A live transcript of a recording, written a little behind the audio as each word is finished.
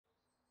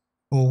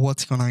Well,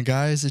 what's going on,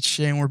 guys? It's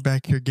Shay, and we're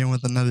back here again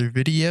with another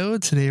video.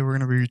 Today, we're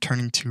going to be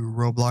returning to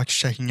Roblox,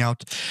 checking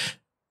out,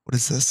 what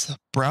is this?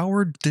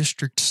 Broward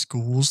District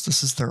Schools.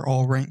 This is their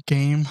all-ranked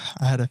game.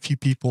 I had a few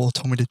people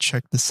told me to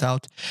check this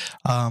out.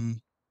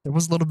 There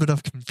was a little bit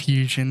of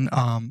confusion.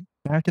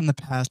 Back in the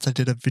past, I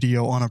did a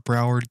video on a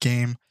Broward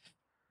game.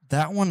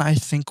 That one, I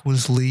think,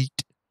 was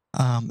leaked.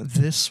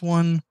 This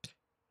one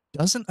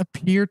doesn't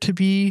appear to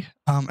be.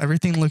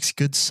 Everything looks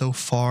good so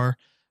far.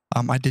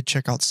 I did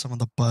check out some of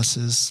the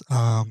buses,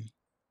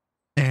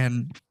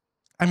 and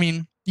I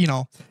mean,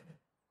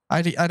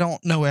 I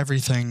don't know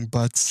everything,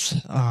 but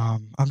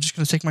I'm just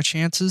gonna take my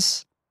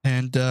chances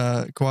and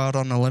go out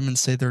on a limb and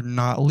say they're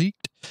not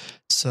leaked.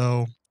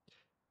 So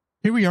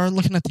here we are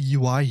looking at the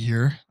UI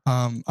here.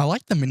 I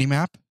like the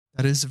minimap.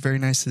 That is a very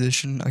nice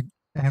addition,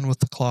 and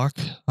with the clock,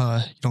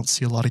 you don't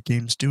see a lot of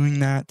games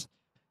doing that,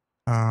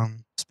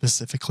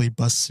 specifically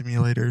bus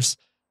simulators.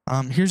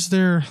 Here's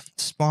their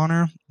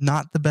spawner.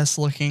 Not the best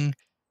looking,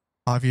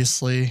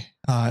 obviously.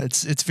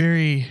 It's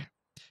very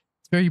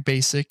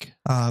basic,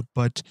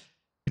 but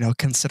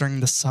considering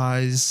the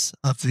size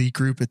of the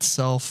group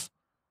itself,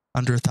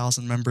 under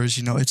 1,000 members,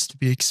 it's to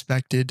be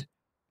expected.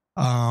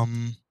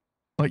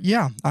 But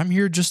yeah, I'm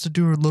here just to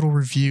do a little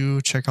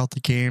review, check out the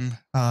game,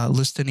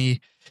 list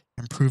any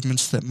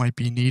improvements that might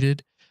be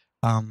needed.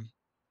 And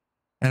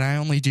I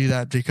only do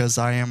that because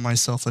I am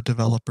myself a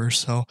developer,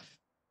 so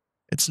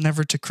it's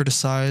never to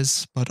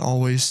criticize, but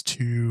always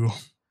to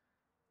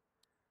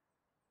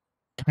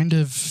kind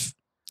of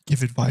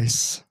give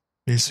advice,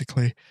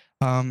 basically.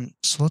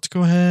 So let's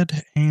go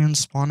ahead and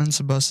spawn in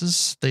some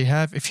buses. They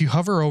have, if you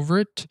hover over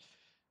it,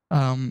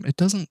 it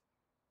doesn't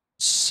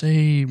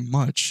say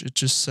much. It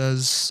just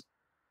says,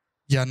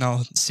 yeah,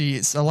 no, see,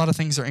 a lot of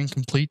things are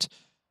incomplete,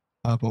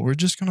 but we're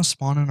just going to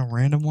spawn in a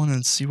random one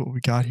and see what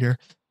we got here.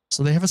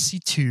 So they have a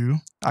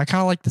C2. I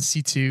kind of like the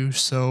C2,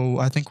 so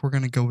I think we're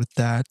going to go with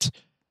that.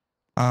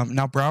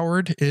 Now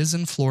Broward is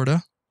in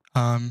Florida.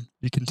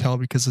 You can tell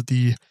because of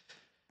the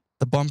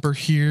bumper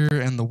here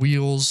and the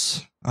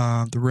wheels,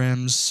 the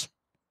rims.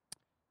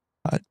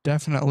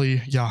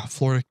 Definitely, yeah,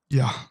 Florida,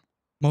 yeah,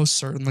 most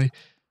certainly.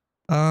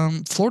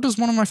 Florida is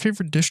one of my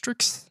favorite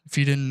districts. If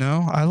you didn't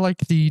know, I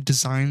like the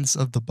designs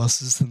of the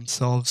buses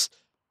themselves.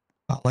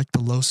 I like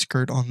the low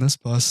skirt on this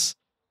bus.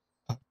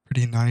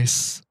 Pretty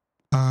nice.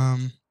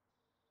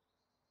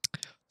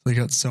 They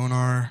got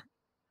sonar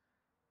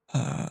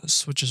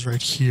switches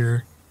right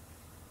here.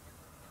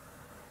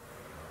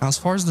 Now, as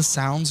far as the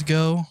sounds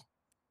go,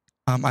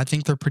 I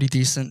think they're pretty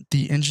decent.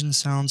 The engine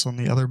sounds on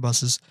the other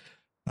buses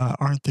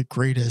aren't the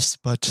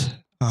greatest, but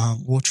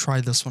we'll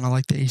try this one. I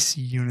like the AC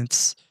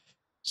units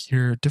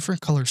here. Different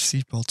color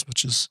seatbelts,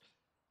 which is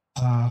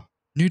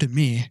new to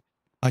me.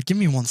 Give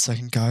me 1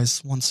 second,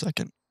 guys. 1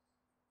 second.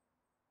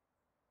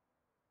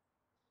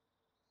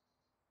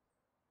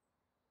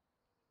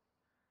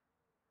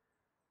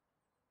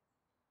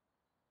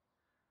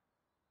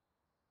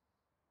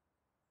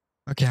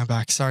 Okay, I'm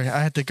back. Sorry,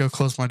 I had to go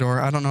close my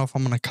door. I don't know if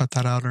I'm going to cut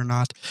that out or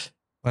not,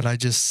 but I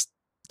just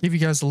gave you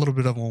guys a little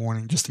bit of a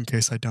warning just in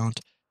case I don't.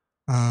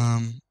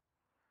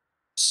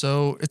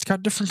 So it's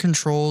got different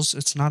controls.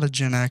 It's not a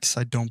Gen X,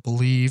 I don't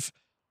believe.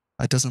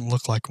 It doesn't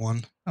look like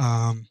one.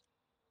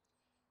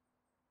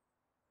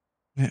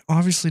 It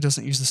obviously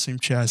doesn't use the same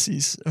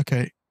chassis.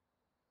 Okay.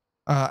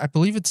 I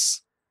believe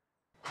it's...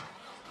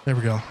 There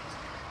we go.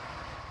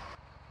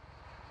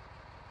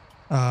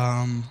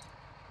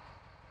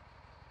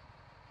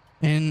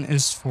 N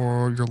is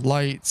for your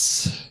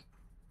lights.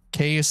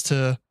 K is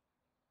to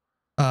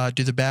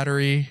do the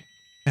battery.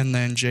 And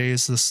then J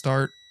is the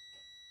start.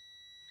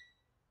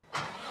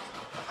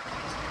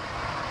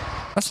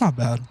 That's not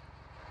bad.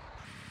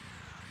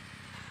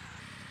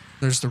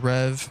 There's the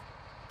rev.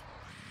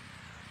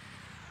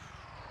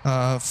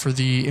 For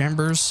the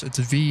ambers, it's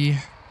a V.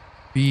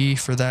 B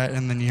for that,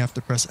 and then you have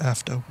to press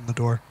F to open the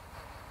door,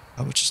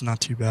 which is not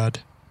too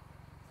bad.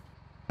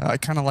 I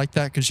kind of like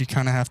that because you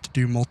kind of have to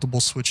do multiple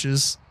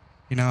switches.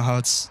 You know how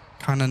it's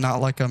kind of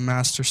not like a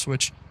master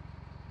switch.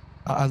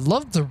 I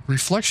love the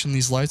reflection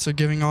these lights are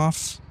giving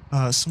off.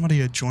 Somebody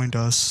had joined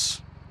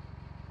us.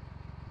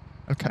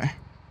 Okay.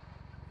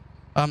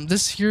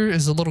 This here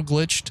is a little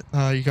glitched.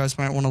 You guys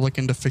might want to look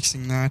into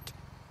fixing that.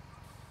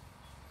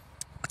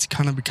 It's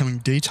kind of becoming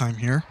daytime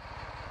here.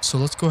 So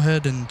let's go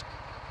ahead and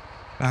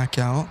back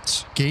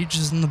out.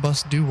 Gauges in the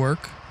bus do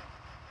work.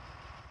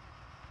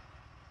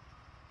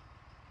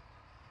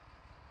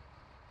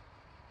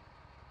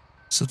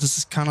 So this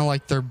is kind of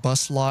like their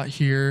bus lot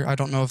here. I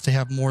don't know if they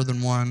have more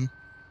than one.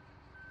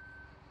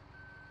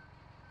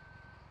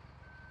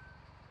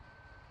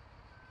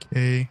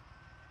 Okay.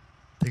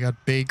 They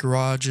got bay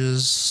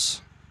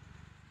garages.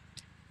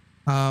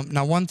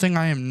 Now, one thing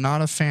I am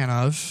not a fan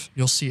of,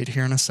 you'll see it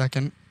here in a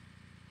second.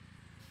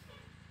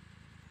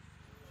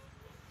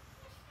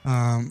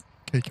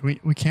 Okay,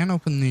 we can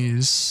open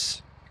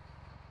these.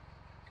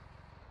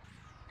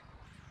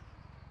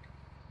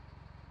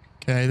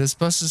 Okay, this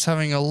bus is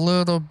having a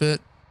little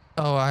bit...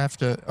 Oh, I have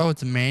to... Oh,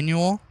 it's a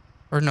manual?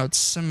 Or no, it's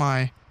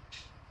semi...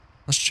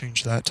 Let's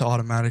change that to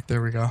automatic.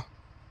 There we go.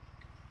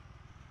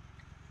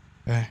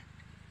 Okay.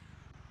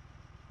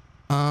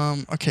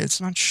 Okay, it's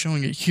not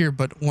showing it here,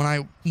 but when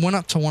I went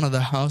up to one of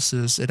the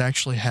houses, it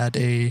actually had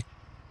a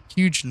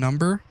huge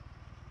number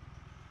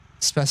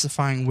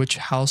specifying which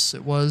house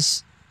it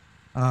was.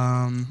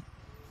 Um,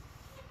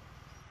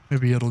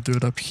 Maybe it'll do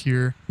it up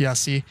here. Yeah,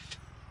 see,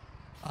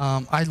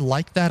 I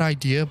like that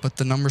idea, but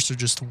the numbers are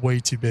just way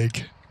too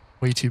big.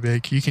 Way too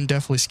big. You can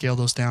definitely scale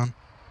those down.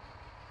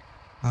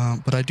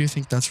 But I do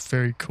think that's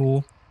very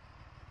cool.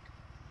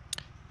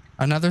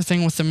 Another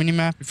thing with the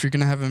minimap, if you're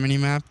going to have a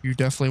minimap, you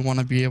definitely want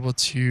to be able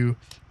to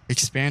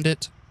expand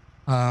it,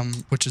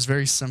 which is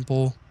very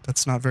simple.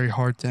 That's not very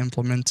hard to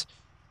implement.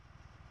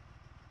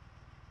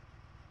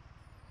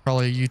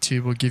 Probably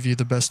YouTube will give you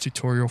the best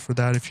tutorial for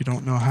that if you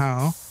don't know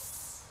how.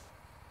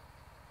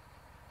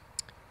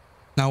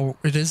 Now,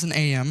 it is an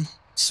AM,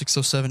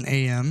 6:07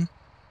 AM.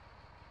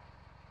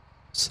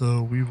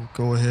 So we will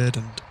go ahead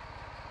and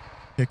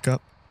pick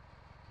up.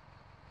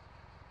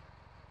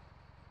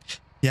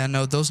 Yeah,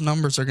 no, those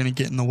numbers are going to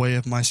get in the way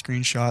of my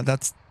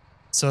screenshot.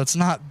 So it's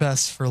not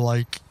best for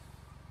like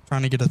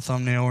trying to get a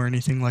thumbnail or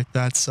anything like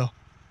that. So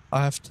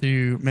I have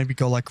to maybe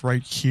go like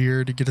right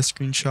here to get a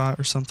screenshot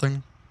or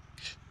something.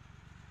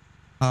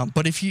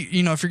 But if if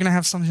you're going to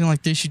have something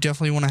like this, you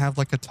definitely want to have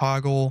like a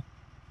toggle,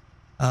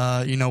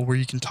 where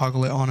you can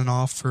toggle it on and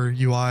off for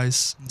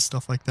UIs and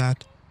stuff like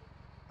that.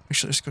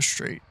 Actually, let's go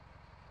straight.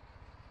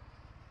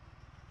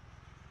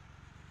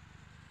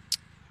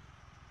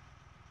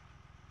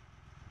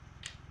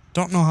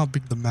 Don't know how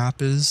big the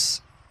map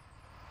is.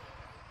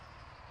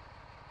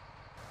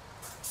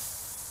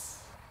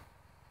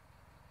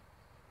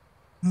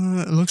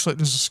 It looks like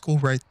there's a school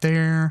right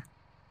there.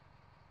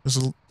 There's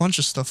a bunch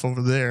of stuff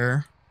over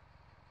there.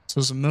 So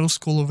there's a middle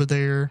school over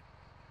there,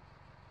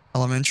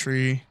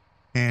 elementary,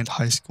 and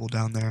high school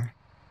down there.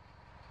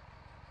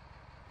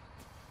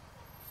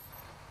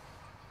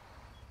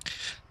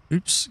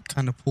 Oops,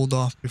 kind of pulled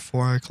off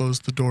before I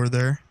closed the door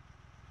there.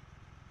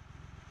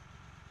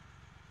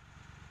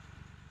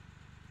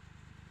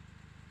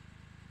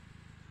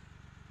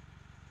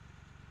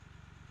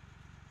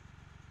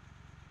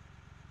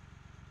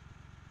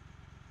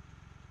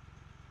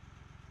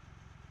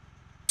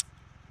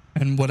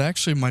 And what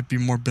actually might be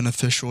more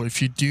beneficial,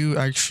 if you do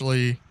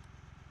actually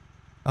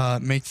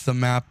make the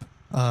map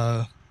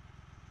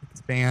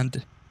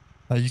expand,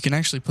 you can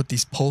actually put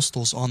these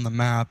postals on the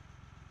map.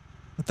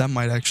 But that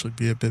might actually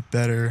be a bit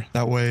better.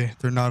 That way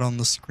they're not on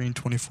the screen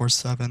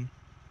 24/7.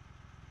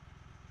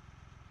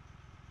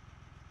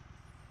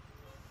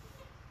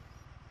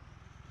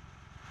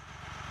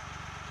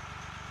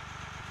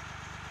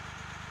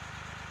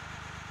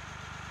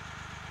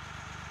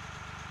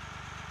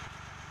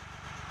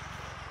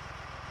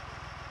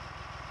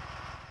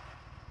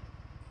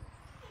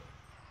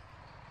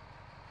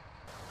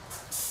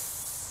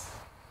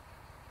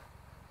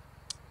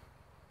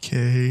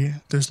 Okay,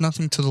 there's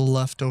nothing to the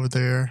left over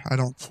there, I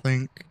don't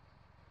think.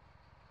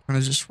 And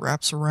it just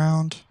wraps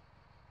around.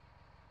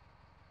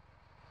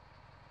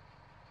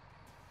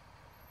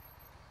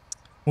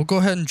 We'll go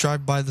ahead and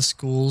drive by the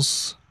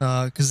schools,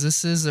 because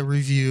this is a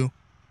review.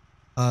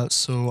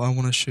 So I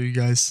want to show you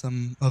guys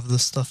some of the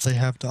stuff they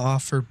have to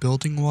offer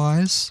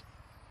building-wise.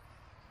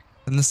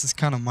 And this is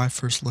kind of my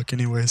first look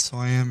anyway, so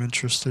I am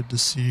interested to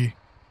see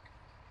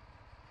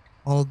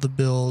all of the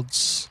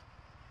builds.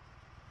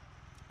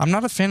 I'm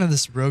not a fan of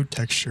this road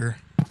texture.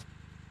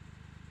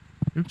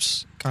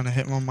 Oops, kind of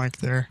hit my mic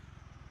there.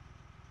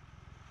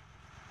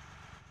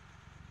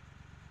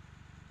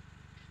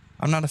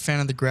 I'm not a fan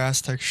of the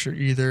grass texture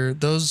either.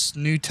 Those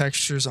new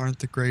textures aren't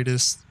the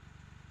greatest.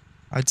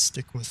 I'd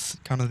stick with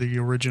kind of the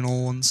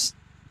original ones.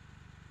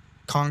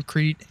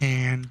 Concrete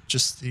and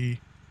just the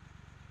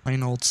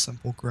plain old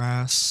simple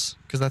grass.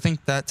 Because I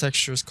think that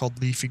texture is called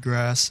leafy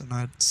grass and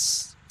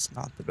it's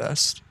not the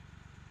best.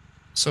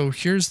 So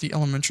here's the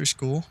elementary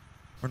school.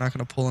 We're not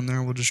going to pull in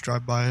there. We'll just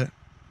drive by it.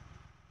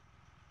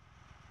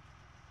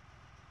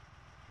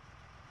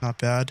 Not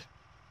bad.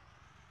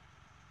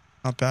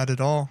 Not bad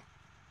at all.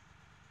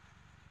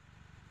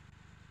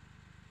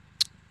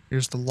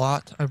 Here's the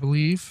lot, I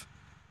believe.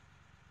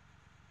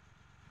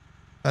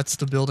 That's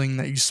the building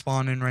that you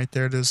spawn in right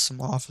there. There's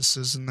some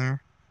offices in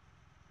there.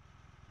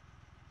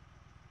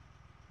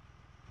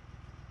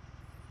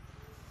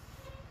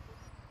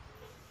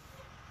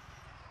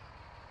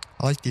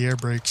 I like the air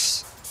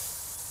brakes.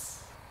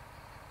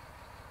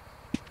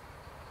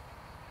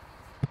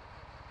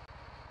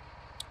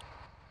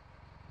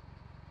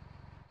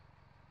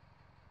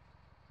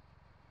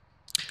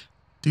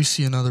 Do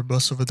see another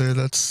bus over there.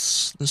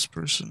 That's this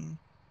person.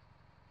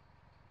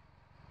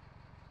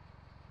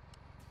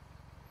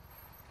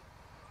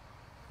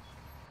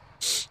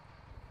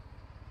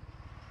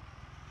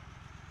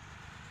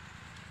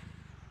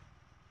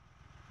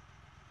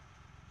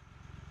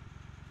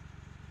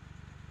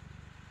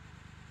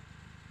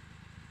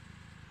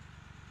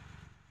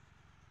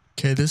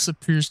 Okay, this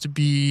appears to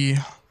be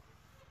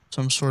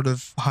some sort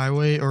of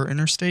highway or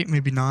interstate.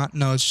 Maybe not.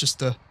 No, it's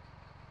just a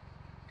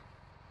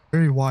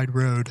very wide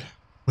road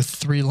with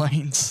 3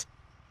 lanes.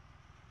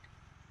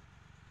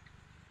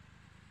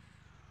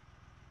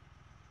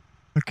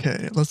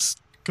 Okay, let's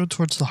go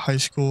towards the high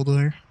school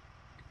there.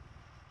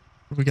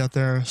 What we got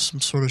there?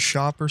 Some sort of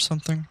shop or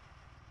something?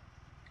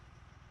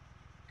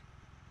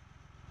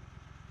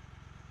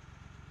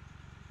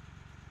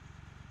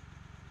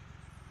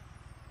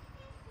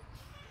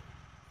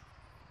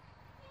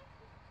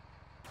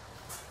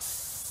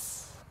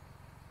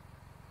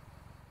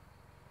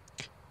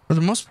 For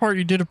the most part,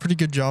 you did a pretty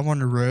good job on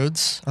the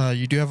roads.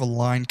 You do have a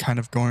line kind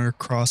of going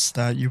across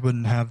that. You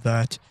wouldn't have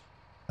that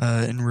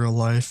in real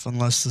life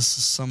unless this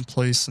is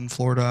someplace in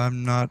Florida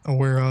I'm not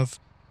aware of.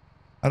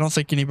 I don't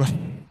think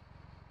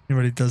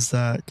anybody does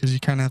that because you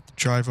kind of have to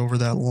drive over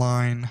that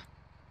line.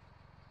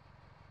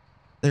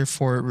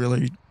 Therefore, it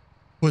really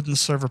wouldn't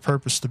serve a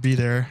purpose to be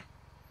there.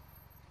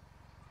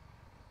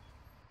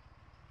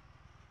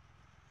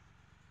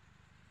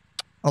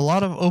 A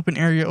lot of open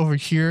area over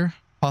here.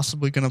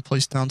 Possibly going to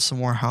place down some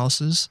more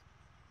houses.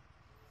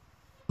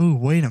 Ooh,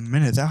 wait a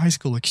minute. That high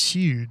school looks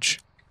huge.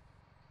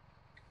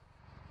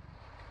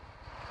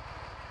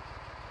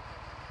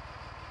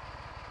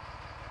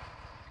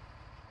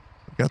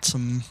 We got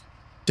some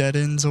dead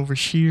ends over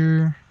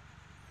here.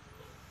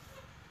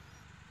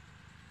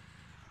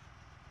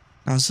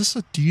 Now, is this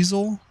a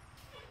diesel?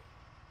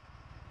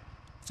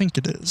 I think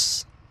it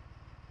is.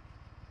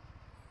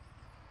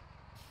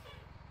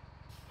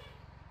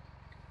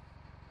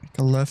 Make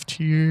a left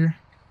here.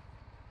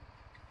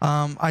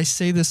 I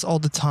say this all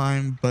the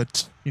time,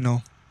 but, you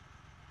know,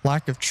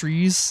 lack of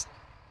trees.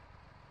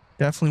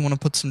 Definitely want to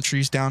put some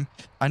trees down.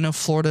 I know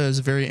Florida is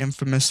very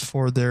infamous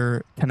for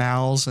their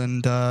canals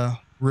and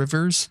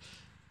rivers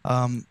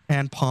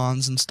and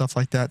ponds and stuff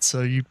like that.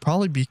 So you'd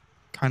probably be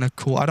kind of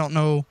cool. I don't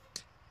know.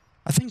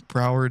 I think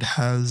Broward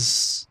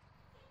has...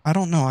 I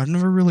don't know. I've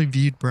never really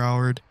viewed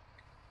Broward.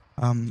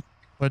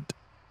 But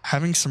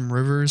having some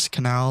rivers,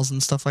 canals,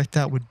 and stuff like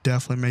that would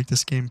definitely make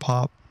this game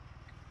pop.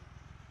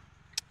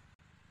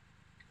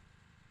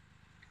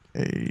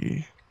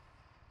 Okay.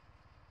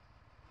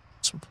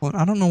 So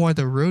I don't know why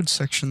the road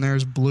section there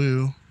is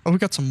blue. Oh, we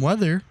got some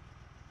weather.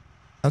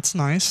 That's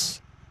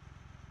nice.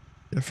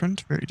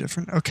 Different, very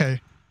different.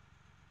 Okay.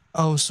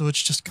 Oh, so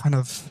it's just kind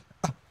of...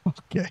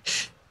 Okay.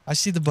 I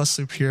see the bus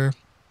loop here,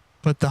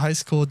 but the high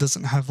school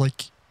doesn't have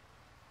like...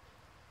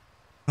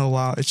 Oh,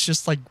 wow. It's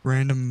just like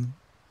random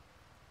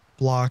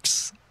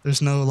blocks.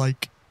 There's no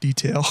like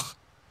detail.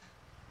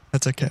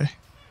 That's okay.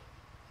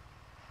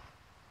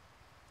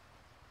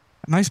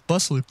 A nice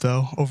bus loop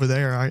though over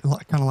there. I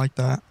kind of like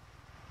that.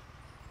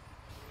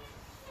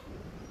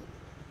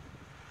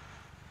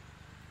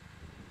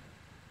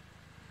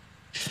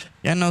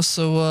 Yeah, no,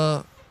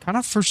 so kind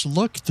of first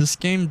look, this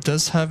game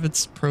does have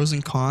its pros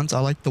and cons. I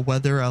like the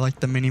weather, I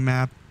like the mini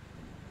map.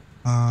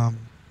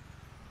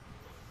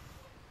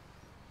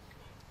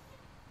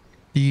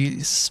 The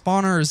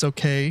spawner is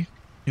okay.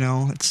 You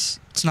know, it's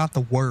not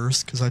the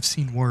worst because I've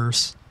seen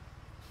worse.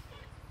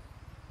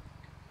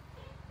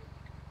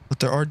 But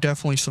there are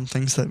definitely some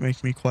things that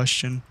make me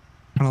question.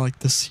 Kind of like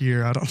this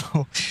here. I don't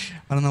know.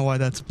 I don't know why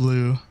that's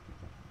blue.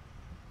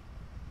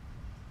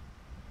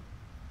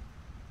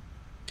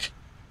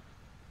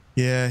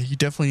 Yeah, you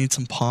definitely need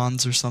some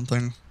ponds or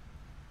something.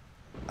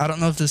 I don't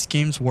know if this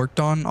game's worked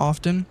on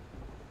often.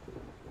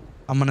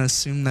 I'm going to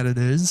assume that it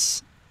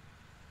is.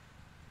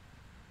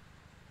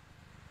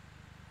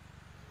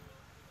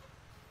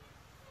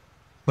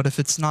 But if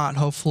it's not,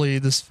 hopefully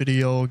this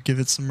video will give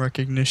it some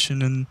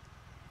recognition and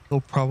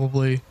they'll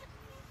probably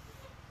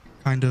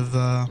kind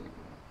of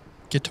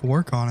get to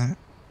work on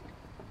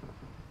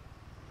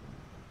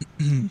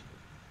it.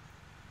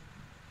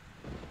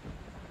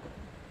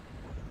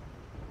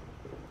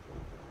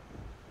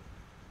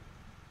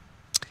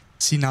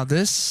 See, now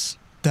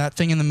that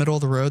thing in the middle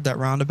of the road, that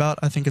roundabout,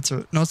 I think it's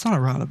no, it's not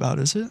a roundabout,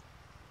 is it?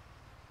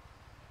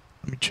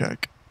 Let me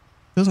check.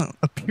 It doesn't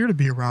appear to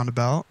be a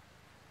roundabout.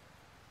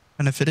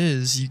 And if it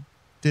is, you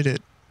did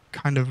it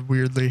kind of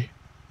weirdly.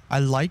 I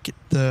like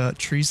the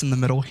trees in the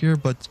middle here,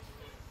 but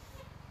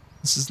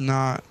this is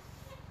not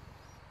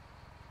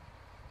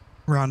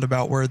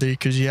roundabout worthy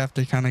because you have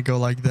to kind of go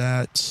like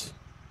that.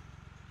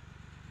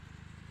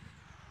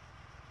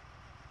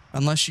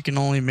 Unless you can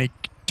only make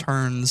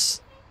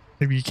turns.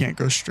 Maybe you can't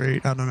go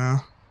straight. I don't know.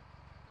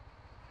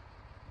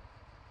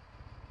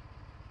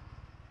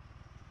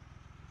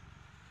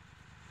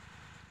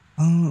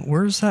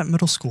 Where's that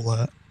middle school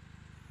at?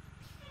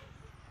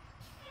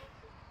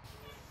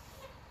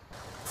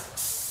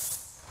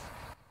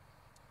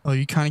 Oh,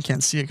 you kind of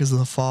can't see it because of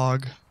the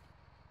fog.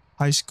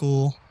 High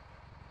school.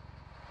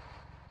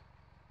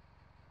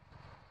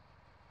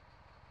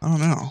 I don't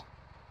know.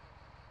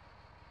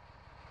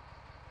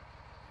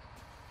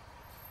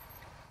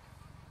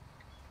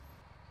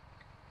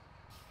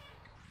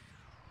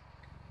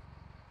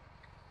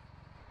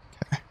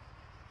 Okay.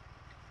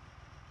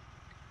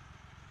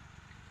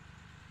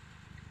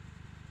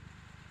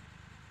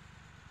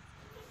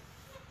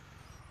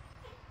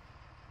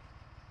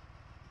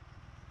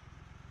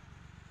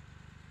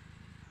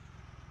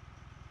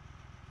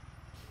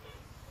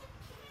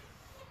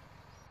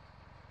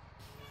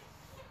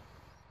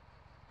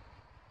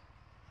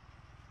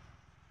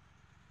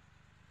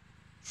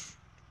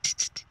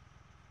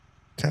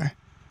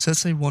 that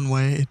say one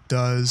way? It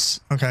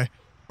does. Okay.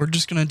 We're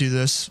just going to do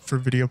this for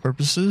video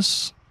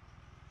purposes.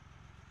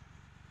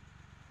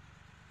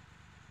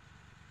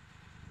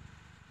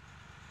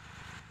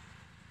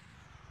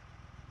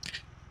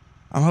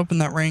 I'm hoping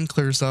that rain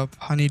clears up.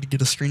 I need to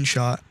get a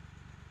screenshot.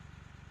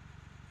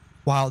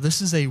 Wow,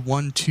 this is a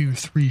 1, 2,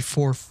 3,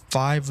 4,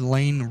 5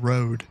 lane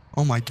road.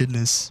 Oh my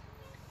goodness.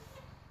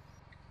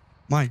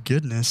 My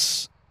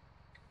goodness.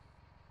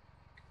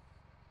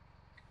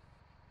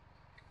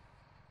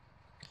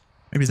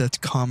 Maybe that's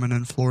common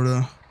in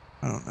Florida.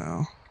 I don't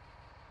know.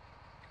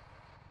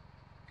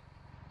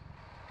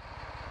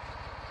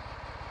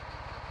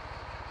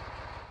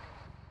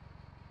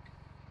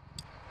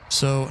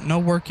 So no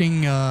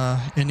working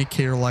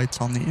indicator lights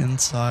on the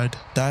inside.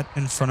 That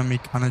in front of me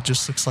kind of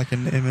just looks like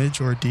an image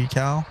or a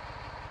decal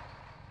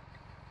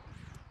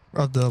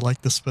of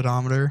the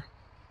speedometer.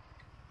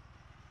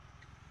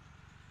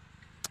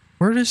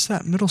 Where is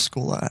that middle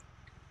school at?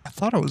 I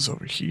thought it was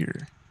over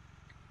here.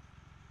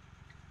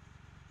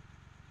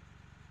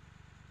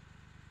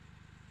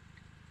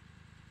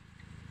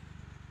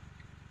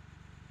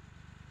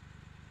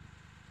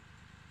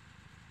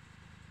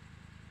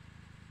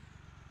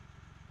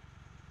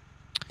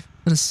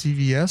 That is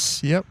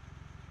CVS. Yep.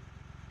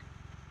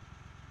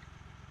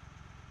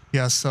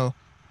 Yeah, so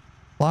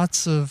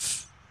lots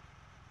of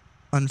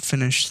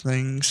unfinished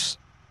things,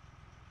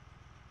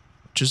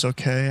 which is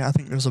okay. I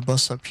think there's a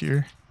bus up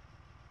here.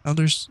 Oh,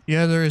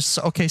 there is.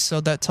 Okay,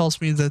 so that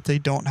tells me that they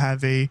don't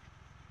have a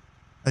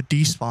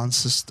despawn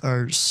system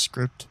or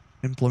script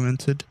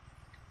implemented.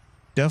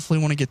 Definitely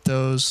want to get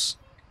those.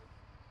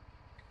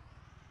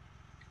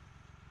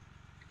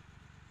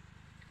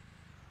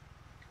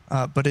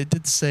 But it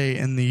did say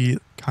in the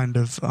kind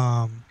of,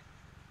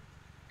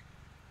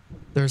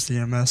 there's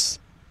the MS.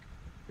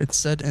 It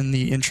said in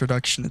the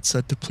introduction, it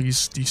said to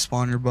please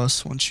despawn your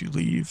bus once you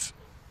leave,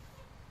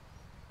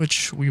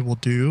 which we will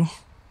do.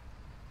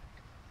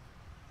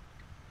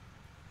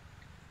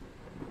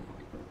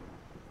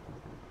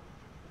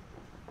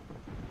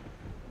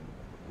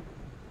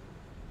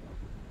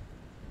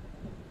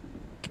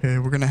 Okay,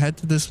 we're going to head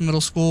to this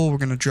middle school. We're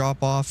going to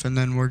drop off and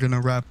then we're going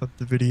to wrap up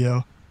the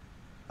video.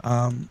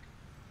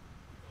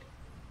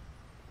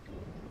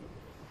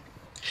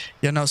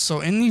 Yeah, no, so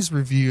in these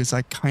reviews,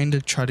 I kind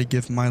of try to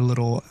give my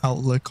little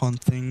outlook on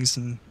things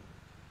and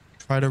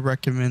try to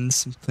recommend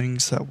some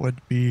things that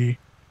would be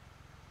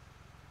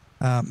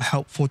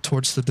helpful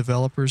towards the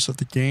developers of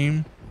the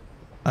game.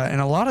 And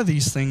a lot of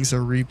these things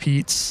are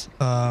repeats.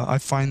 I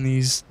find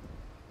these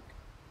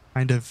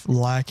kind of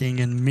lacking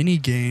in mini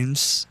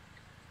games.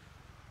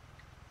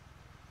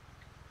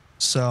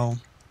 So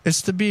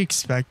it's to be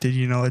expected,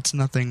 you know, it's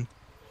nothing.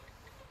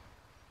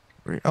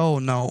 Oh,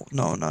 no.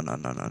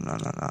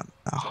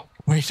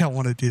 Wait, I don't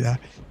want to do that.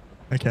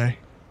 Okay.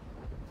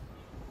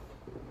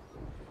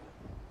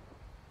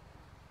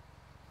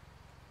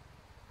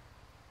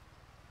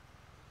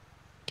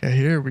 Okay,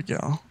 here we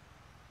go.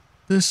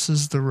 This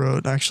is the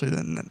road. Actually,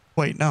 then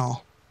wait,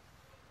 no.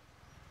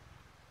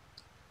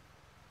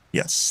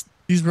 Yes,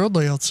 these road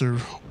layouts are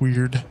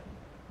weird.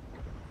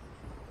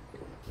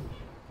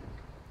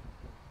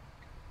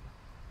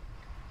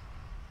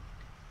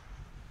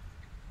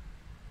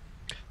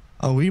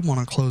 Oh, we want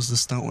to close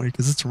this, don't we?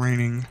 Because it's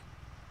raining.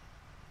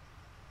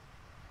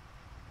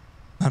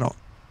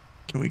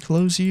 Can we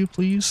close you,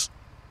 please?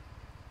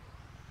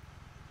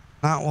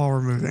 Not while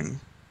we're moving.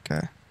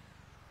 Okay.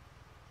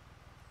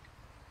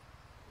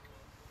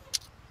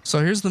 So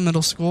here's the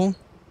middle school.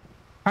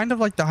 Kind of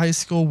like the high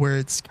school where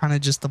it's kind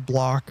of just a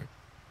block.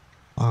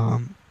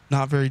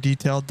 Not very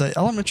detailed. The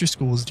elementary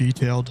school is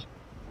detailed.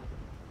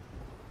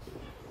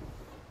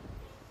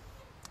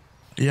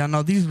 Yeah,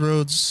 no, these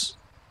roads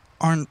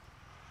aren't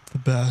the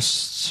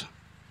best.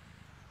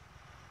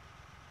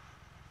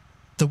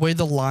 The way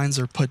the lines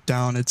are put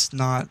down, it's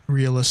not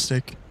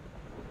realistic.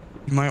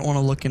 You might want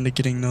to look into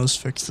getting those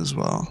fixed as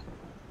well.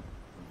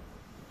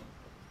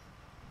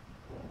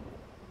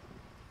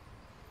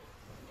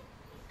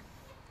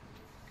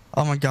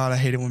 Oh my god, I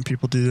hate it when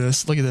people do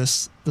this. Look at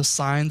this. The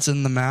signs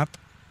in the map.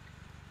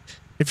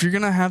 If you're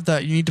gonna have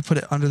that, you need to put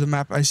it under the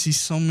map. I see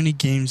so many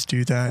games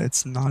do that.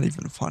 It's not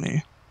even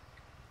funny.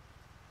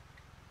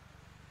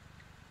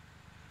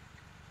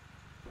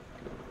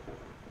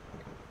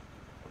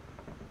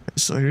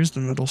 So here's the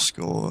middle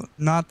school.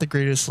 Not the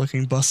greatest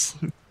looking bus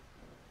loop.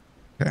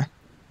 Okay.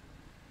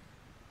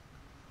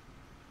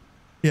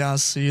 Yeah,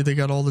 see, they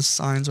got all the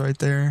signs right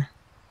there.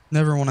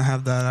 Never want to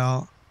have that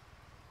out.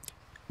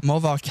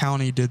 Mobile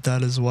County did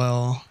that as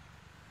well.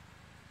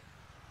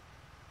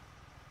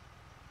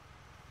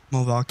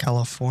 Mobile,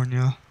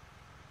 California.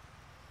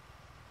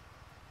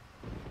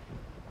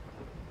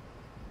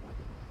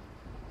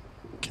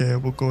 Okay,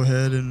 we'll go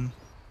ahead and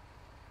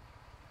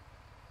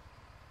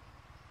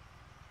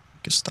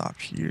make a stop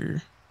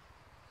here.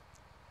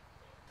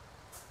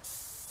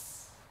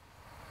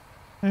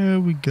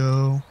 There we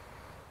go.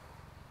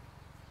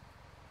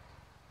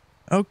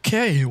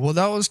 Okay, well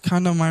that was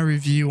kind of my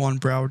review on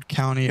Broward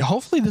County.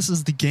 Hopefully this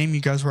is the game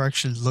you guys were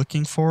actually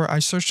looking for. I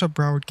searched up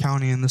Broward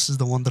County and this is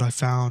the one that I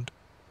found.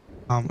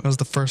 It was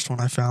the first one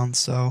I found,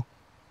 so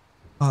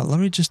let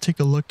me just take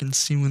a look and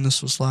see when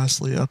this was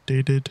lastly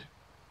updated.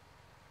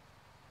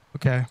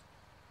 Okay.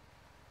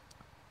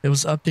 It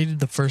was updated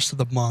the first of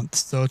the month,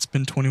 so it's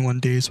been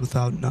 21 days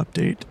without an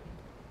update.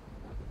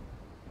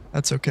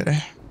 That's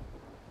okay.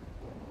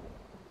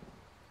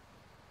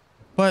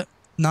 But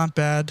not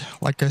bad.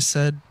 Like I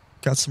said,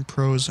 got some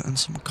pros and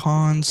some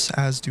cons,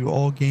 as do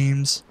all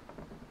games.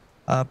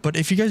 But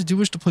if you guys do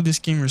wish to play this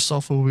game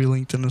yourself, it will be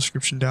linked in the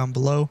description down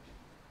below.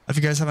 If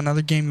you guys have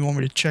another game you want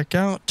me to check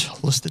out,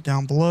 list it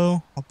down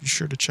below. I'll be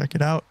sure to check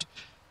it out.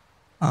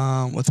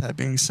 With that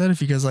being said,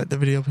 if you guys like the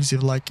video, please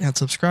leave a like and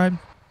subscribe.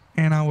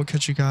 And I will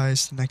catch you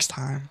guys next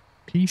time.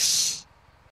 Peace.